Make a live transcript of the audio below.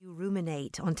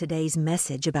ruminate on today's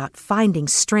message about finding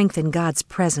strength in God's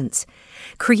presence,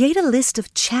 create a list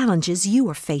of challenges you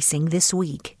are facing this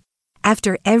week.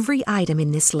 After every item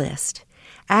in this list,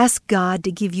 ask God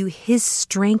to give you His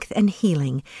strength and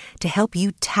healing to help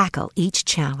you tackle each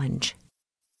challenge.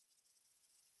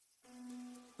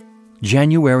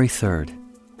 January 3rd.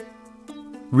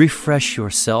 Refresh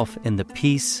yourself in the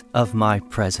peace of my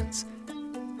presence.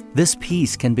 This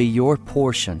peace can be your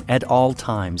portion at all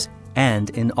times and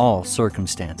in all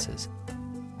circumstances.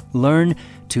 Learn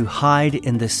to hide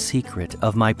in the secret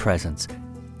of my presence,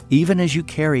 even as you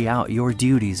carry out your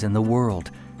duties in the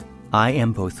world. I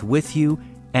am both with you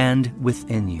and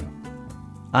within you.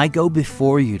 I go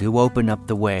before you to open up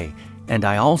the way, and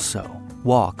I also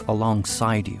walk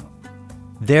alongside you.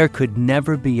 There could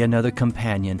never be another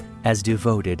companion as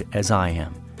devoted as I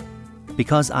am.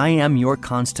 Because I am your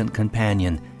constant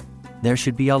companion, there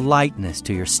should be a lightness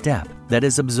to your step that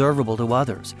is observable to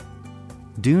others.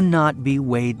 Do not be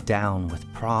weighed down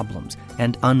with problems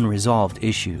and unresolved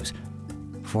issues,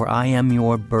 for I am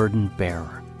your burden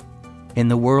bearer. In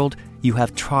the world, you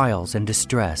have trials and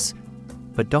distress,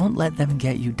 but don't let them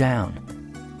get you down.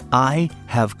 I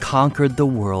have conquered the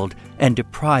world and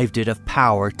deprived it of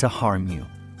power to harm you.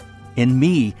 In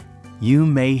me, you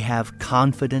may have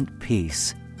confident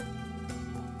peace.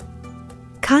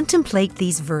 Contemplate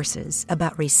these verses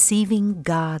about receiving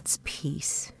God's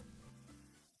peace.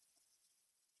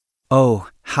 Oh,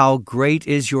 how great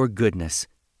is your goodness,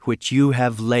 which you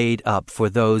have laid up for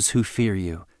those who fear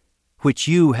you, which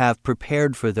you have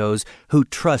prepared for those who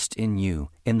trust in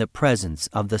you in the presence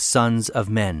of the sons of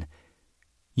men.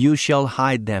 You shall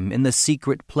hide them in the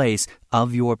secret place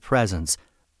of your presence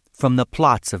from the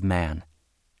plots of man.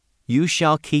 You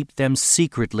shall keep them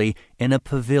secretly in a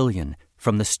pavilion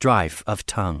from the strife of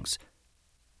tongues.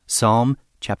 Psalm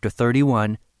chapter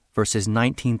 31, verses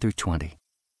 19 through 20.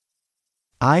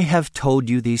 I have told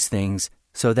you these things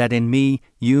so that in me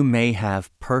you may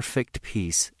have perfect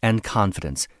peace and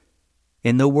confidence.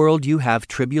 In the world you have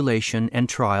tribulation and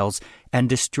trials and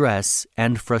distress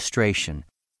and frustration.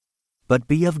 But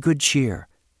be of good cheer.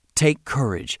 Take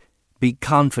courage. Be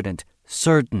confident,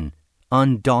 certain,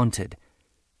 undaunted.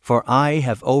 For I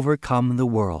have overcome the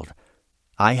world.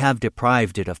 I have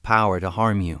deprived it of power to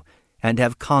harm you, and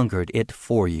have conquered it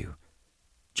for you.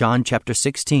 John chapter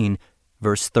 16,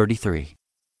 verse 33.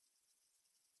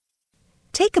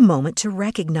 Take a moment to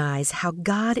recognize how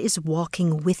God is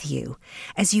walking with you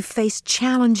as you face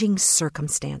challenging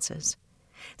circumstances.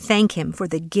 Thank Him for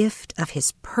the gift of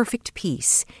His perfect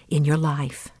peace in your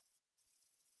life.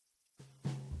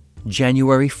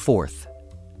 January 4th.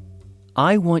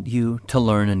 I want you to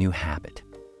learn a new habit.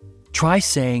 Try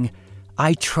saying,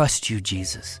 I trust you,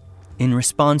 Jesus, in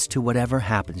response to whatever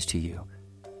happens to you.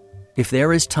 If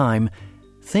there is time,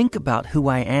 think about who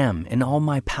I am in all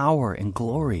my power and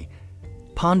glory.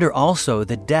 Ponder also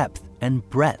the depth and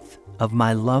breadth of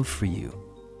my love for you.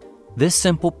 This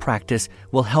simple practice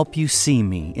will help you see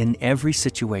me in every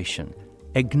situation,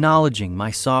 acknowledging my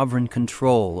sovereign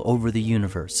control over the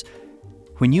universe.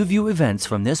 When you view events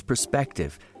from this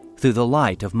perspective, through the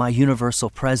light of my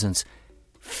universal presence,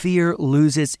 fear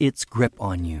loses its grip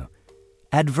on you.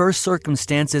 Adverse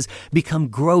circumstances become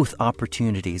growth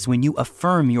opportunities when you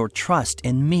affirm your trust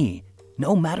in me,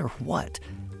 no matter what.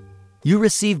 You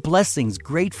receive blessings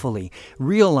gratefully,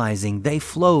 realizing they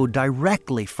flow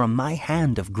directly from my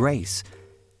hand of grace.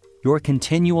 Your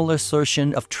continual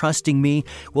assertion of trusting me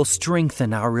will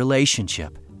strengthen our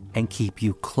relationship and keep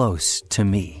you close to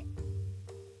me.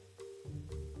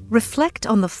 Reflect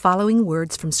on the following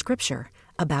words from Scripture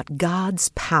about God's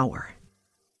power.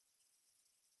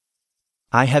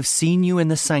 I have seen you in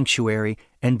the sanctuary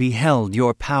and beheld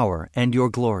your power and your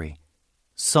glory.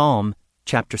 Psalm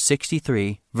chapter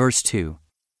 63, verse 2.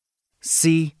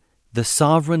 See, the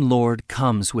sovereign Lord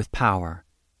comes with power,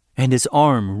 and His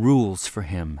arm rules for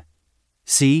Him.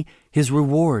 See, His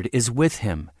reward is with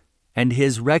Him, and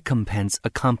His recompense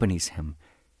accompanies Him.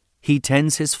 He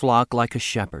tends His flock like a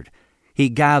shepherd. He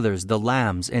gathers the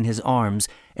lambs in His arms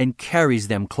and carries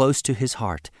them close to His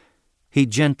heart. He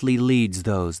gently leads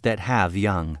those that have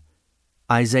young.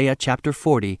 Isaiah chapter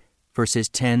 40, verses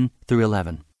 10 through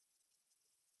 11.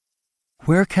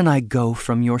 Where can I go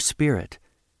from your spirit?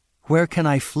 Where can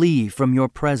I flee from your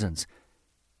presence?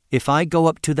 If I go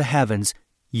up to the heavens,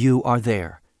 you are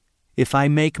there. If I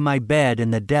make my bed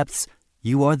in the depths,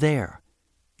 you are there.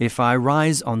 If I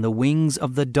rise on the wings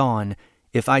of the dawn,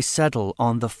 if I settle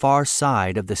on the far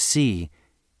side of the sea,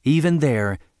 even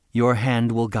there your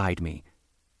hand will guide me.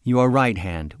 Your right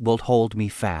hand will hold me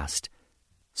fast.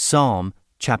 Psalm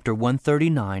chapter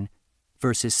 139,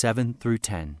 verses 7 through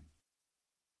 10.